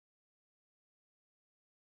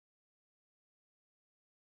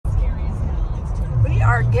We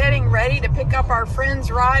are getting ready to pick up our friends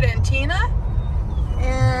Rod and Tina,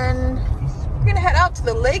 and we're gonna head out to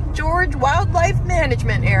the Lake George Wildlife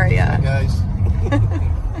Management area. Hey guys.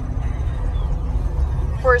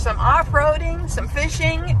 For some off-roading, some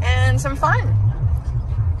fishing, and some fun.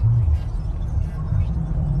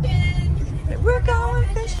 We're going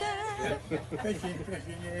fishing.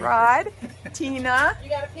 Rod, Tina. You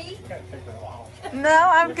gotta pee? No,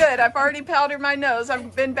 I'm good. I've already powdered my nose.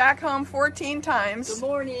 I've been back home 14 times. Good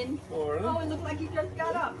morning. Morning. Oh, it looks like you just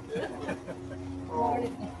got up.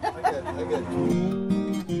 Morning. I got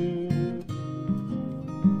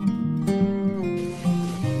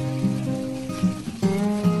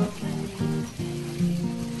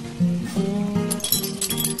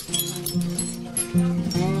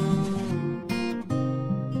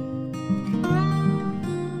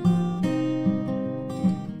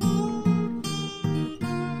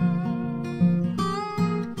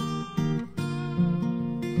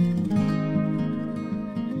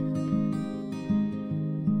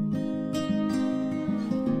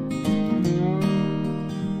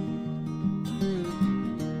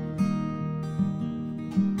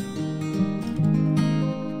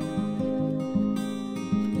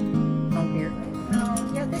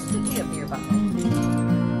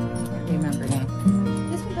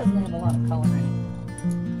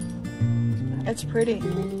It's pretty.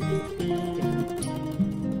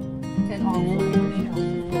 And all flavor shells,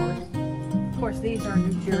 of course. Of course, these are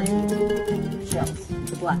New Jersey shells,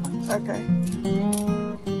 the black ones. Okay.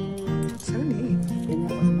 So neat. And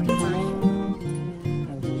that was my first shell.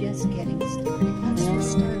 I was just getting started. That's the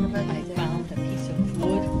start of it. I found a piece of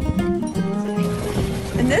wood.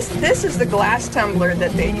 And this is the glass tumbler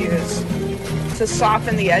that they use to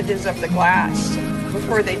soften the edges of the glass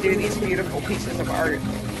before they do these beautiful pieces of art.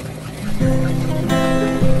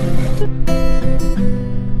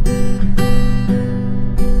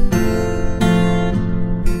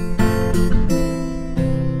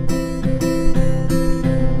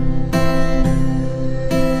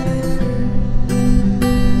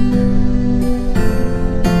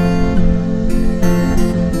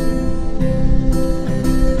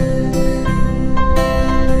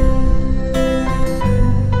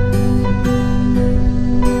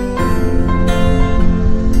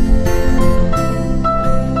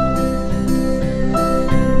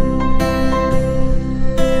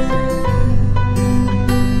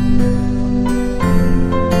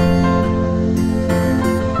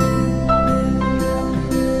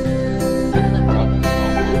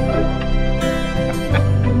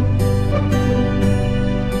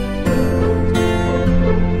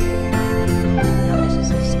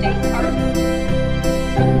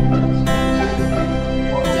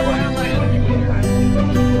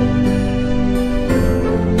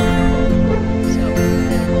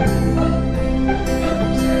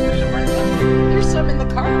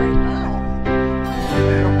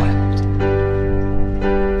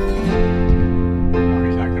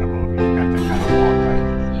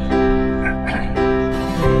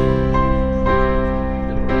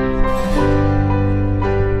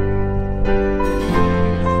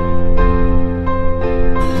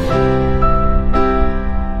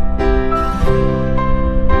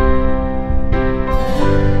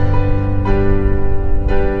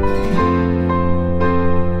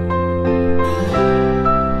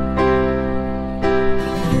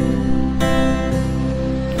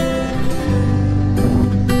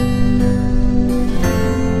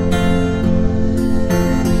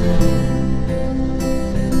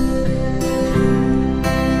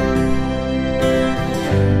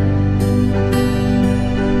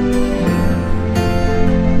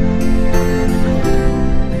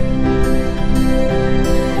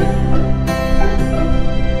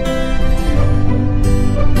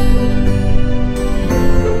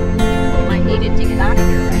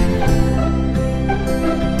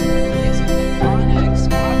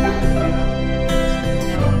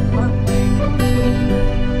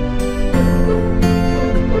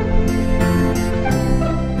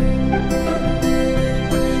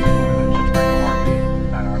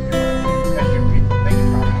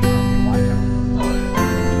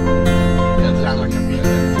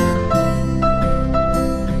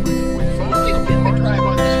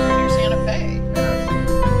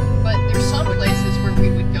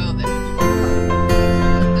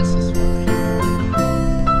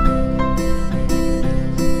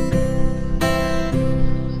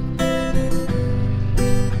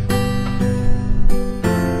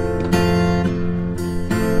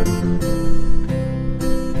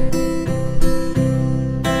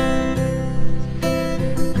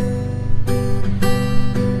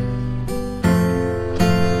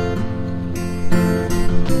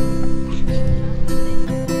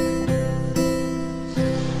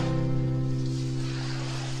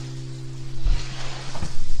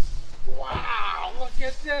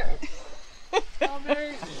 at this.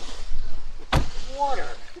 Amazing. Water.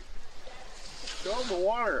 Show them the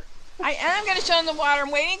water. I am going to show them the water.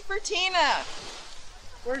 I'm waiting for Tina.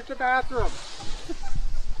 Where's the bathroom?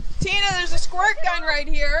 Tina, there's a squirt gun right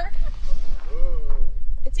here. Whoa.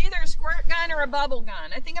 It's either a squirt gun or a bubble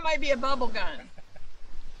gun. I think it might be a bubble gun.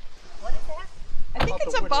 What is that? I think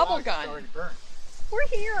it's a bubble gun. We're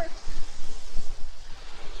here.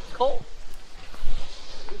 Cold.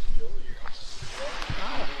 It is chilly here.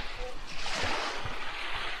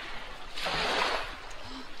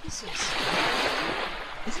 This is,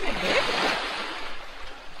 isn't it big?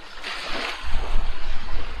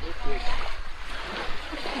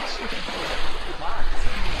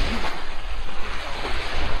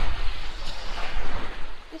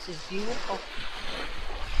 This is beautiful.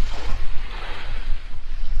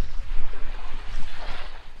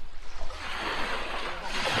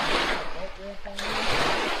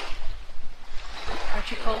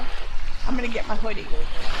 Aren't you cold? I'm going to get my hoodie.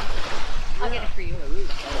 I'll get it for you.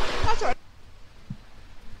 That's all right.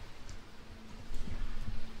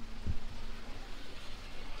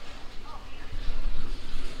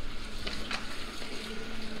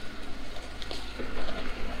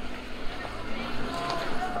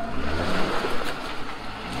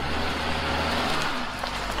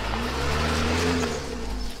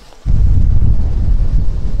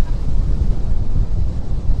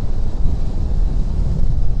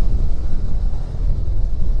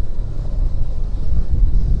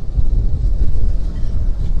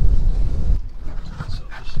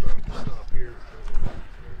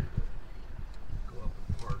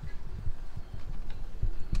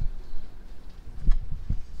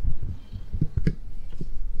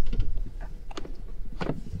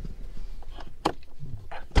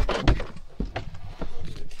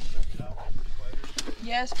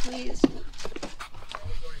 Yes, please.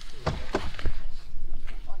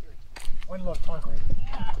 One look hungry.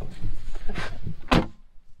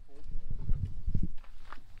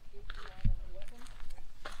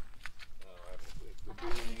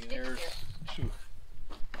 Too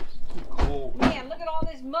cold. Man, look at all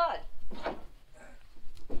this mud.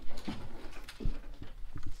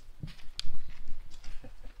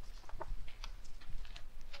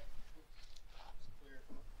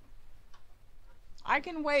 I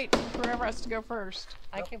can wait for us to go first.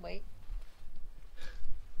 I can wait.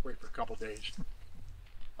 Wait for a couple days.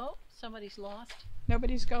 Oh, somebody's lost.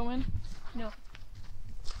 Nobody's going. No.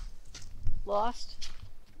 Lost.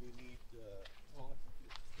 We need.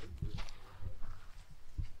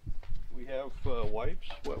 We have wipes,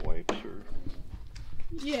 wet wipes, or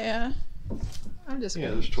Yeah. I'm just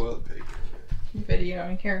there's toilet paper.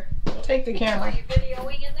 videoing here. Take the camera. Are you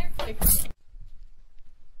videoing in there? Are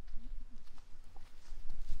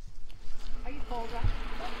you cold, Rob?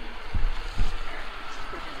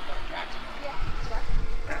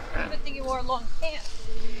 Yeah. Good thing you wore long pants.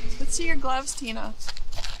 Let's see your gloves, Tina.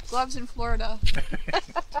 Gloves in Florida.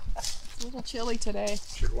 It's a little chilly today.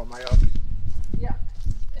 Should want my up. Yeah.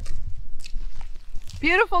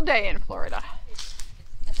 Beautiful day in Florida.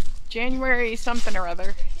 January something or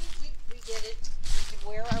other. We did it. We can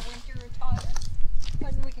wear our winter attire,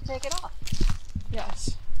 and then we can take it off.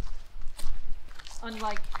 Yes.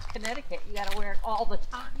 Unlike Connecticut, you gotta wear it all the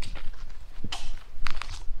time.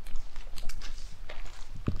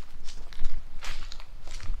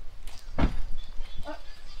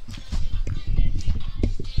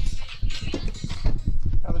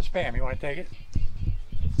 Another spam. You want to take it?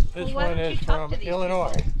 This Well, why one don't you is talk from to these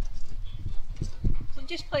Illinois. So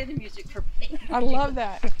just play the music for me. I love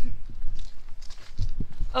that.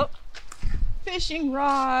 Oh. Fishing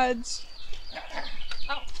rods.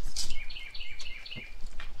 Oh.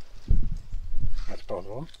 That's both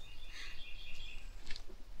of them.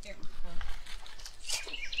 Here.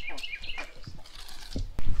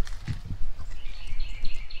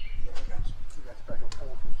 We got special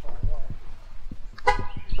poles for far away.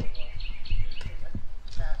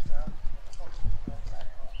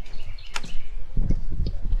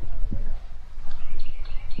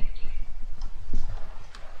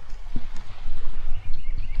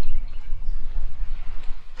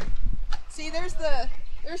 See, there's the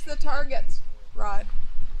targets, Rod.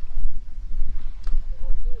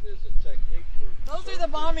 Those are the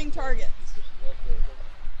bombing targets.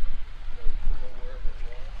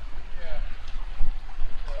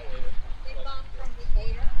 They bombed from the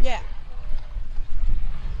air. Yeah.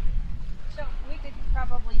 So we could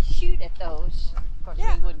probably shoot at those. Of course,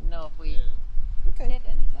 Yeah. we wouldn't know if we Okay. hit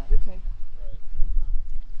anybody. Okay.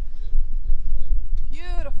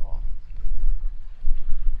 Beautiful.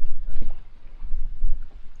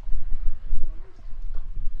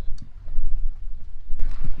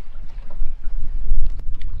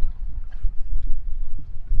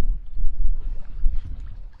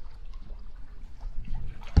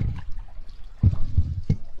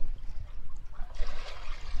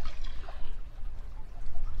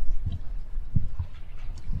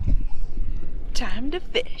 time to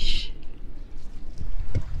fish.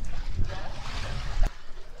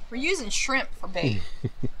 We're using shrimp for bait.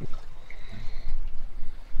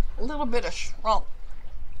 A little bit of shrimp.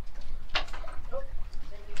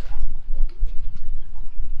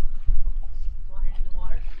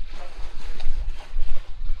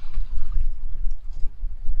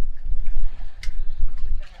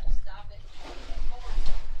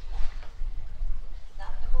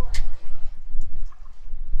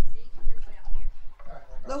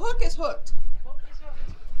 The hook is hooked.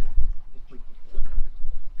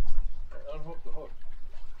 Unhook the hook.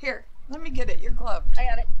 Here, let me get it. You're gloved. I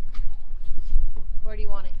got it. Where do you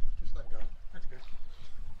want it? Just let go. That's good.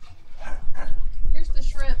 Here's the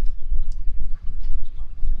shrimp.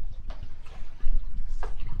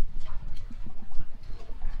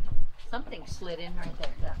 Something slid in right there.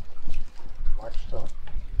 That. Watch stuff.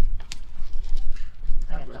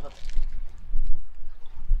 I got the hook.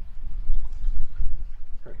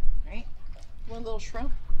 Right? One little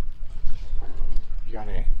shrimp. You got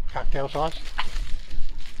any cocktail sauce?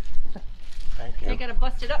 Thank They you. gotta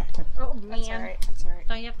bust it up. Oh man. That's alright. That's alright.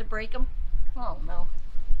 Don't you have to break them? Oh no.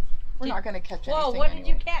 We're not going to catch anything. Whoa, what did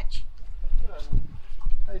you anyway. catch?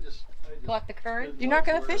 I just Caught the current? You're not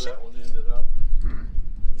gonna where fish it? that one ended up. It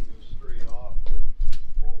was straight off, but it was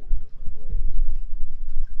forward in the way.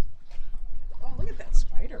 Oh, look at that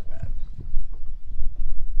spider web.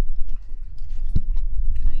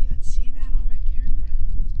 Can I even see that on my camera?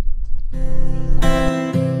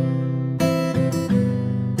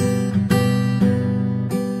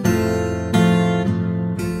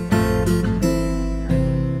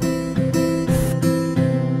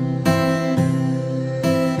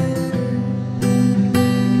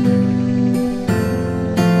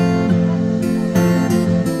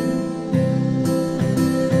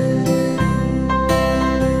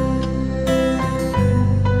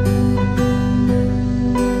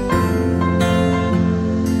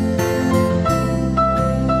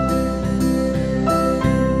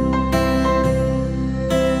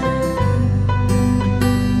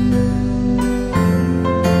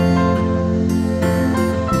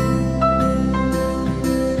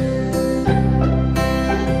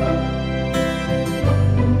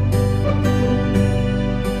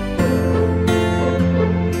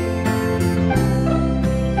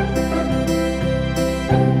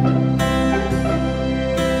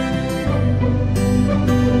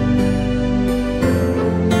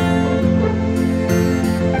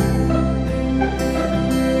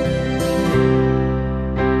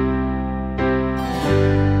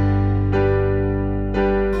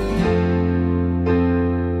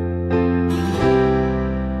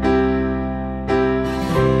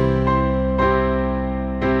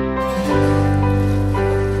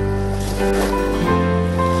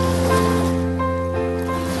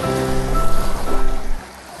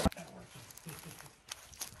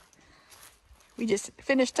 We just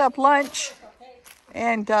finished up lunch,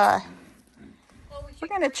 and we're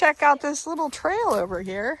going to check out this little trail over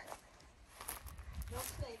here.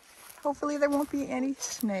 Hopefully there won't be any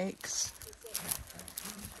snakes.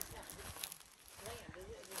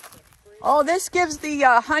 Oh, this gives the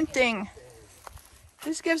hunting.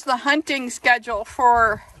 This gives the hunting schedule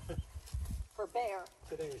for bear.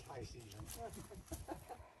 Today is high season.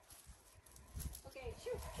 Okay,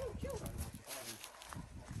 shoot, shoot, shoot.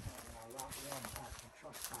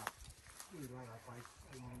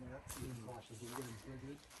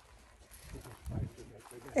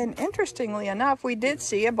 And interestingly enough, we did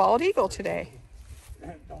see a bald eagle today.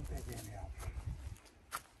 Don't take any out.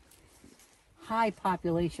 High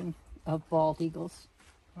population of bald eagles.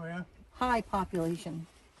 Oh yeah? High population.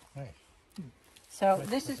 Nice. So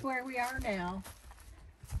this is where we are now.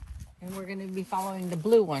 And we're going to be following the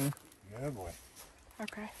blue one. Yeah, boy.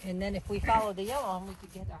 Okay. And then if we follow the yellow one, we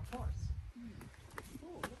could get our horse.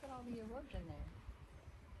 Oh, look at all the erosion there.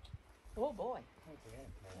 Oh boy.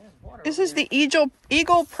 There's water This over is there. the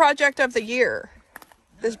Eagle Project of the Year,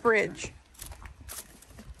 this bridge.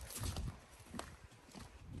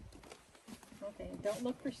 Okay, don't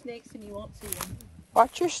look for snakes and you won't see them.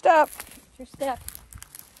 Watch your step. Watch your step.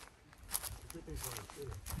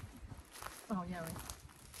 Oh, yeah, right.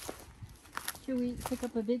 Should we pick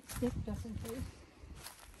up a big stick just in case?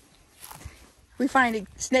 If we find a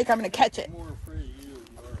snake, I'm going to catch it. I'm more afraid of you than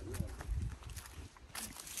you are of them.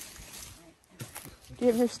 Do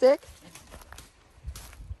you have your stick?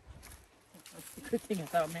 That's the good thing. I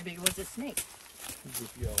thought maybe it was a snake. You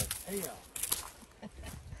just yell, hey-o.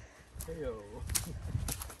 Hey-o.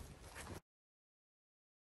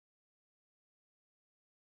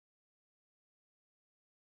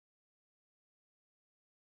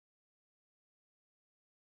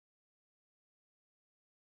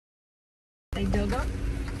 They dug up.